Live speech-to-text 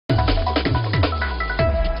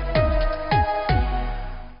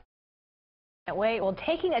wait. Well,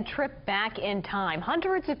 taking a trip back in time.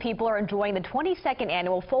 Hundreds of people are enjoying the 22nd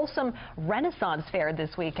annual Folsom Renaissance Fair this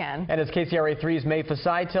weekend. And as KCRA 3's May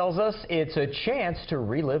Fasai tells us, it's a chance to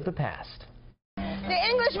relive the past. The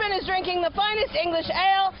Englishman is drinking the finest English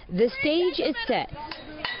ale. The stage is set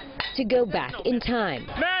to go back in time.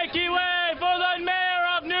 Make your way for the mayor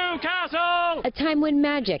of Newcastle! A time when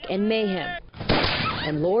magic and mayhem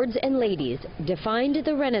and lords and ladies defined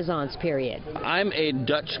the Renaissance period. I'm a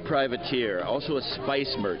Dutch privateer, also a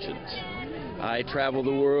spice merchant. I travel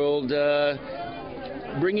the world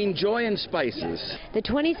bringing joy and spices. The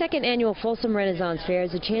 22nd annual Folsom Renaissance Fair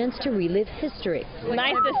is a chance to relive history.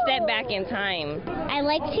 Nice to step back in time. I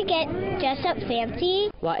like to get dressed up fancy.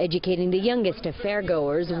 While educating the youngest of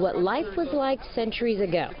fairgoers what life was like centuries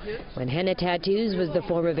ago, when henna tattoos was the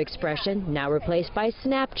form of expression, now replaced by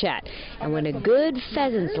Snapchat, and when a good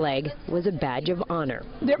pheasant's leg was a badge of honor.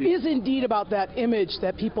 There is indeed about that image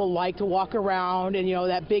that people like to walk around, and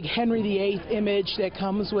that big Henry VIII image that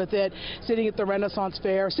comes with it, sitting at the Renaissance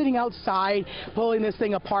Fair, sitting outside, pulling this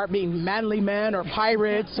thing apart, being manly men or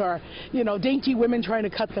pirates or, dainty women trying to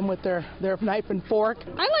cut them with their knife and fork.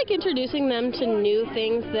 I like introducing them to new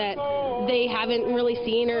things that they haven't really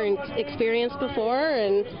seen or experienced before,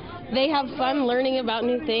 and they have fun learning about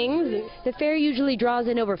new things. The fair usually draws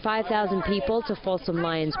in over 5,000 people to Folsom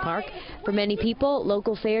Lions Park. For many people,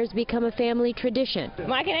 local fairs become a family tradition.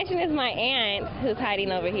 My connection is my aunt who's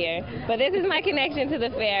hiding over here, but this is my connection to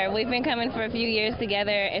the fair. We've been coming for a few years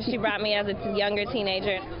together, and she brought me as a younger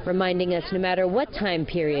teenager. Reminding us no matter what time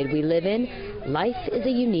period we live in, life is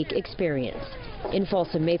a unique experience. In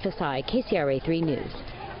Folsom, May Fasai, KCRA 3 News.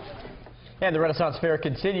 And the Renaissance Fair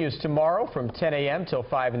continues tomorrow from 10 a.m. till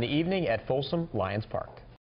 5 in the evening at Folsom Lions Park.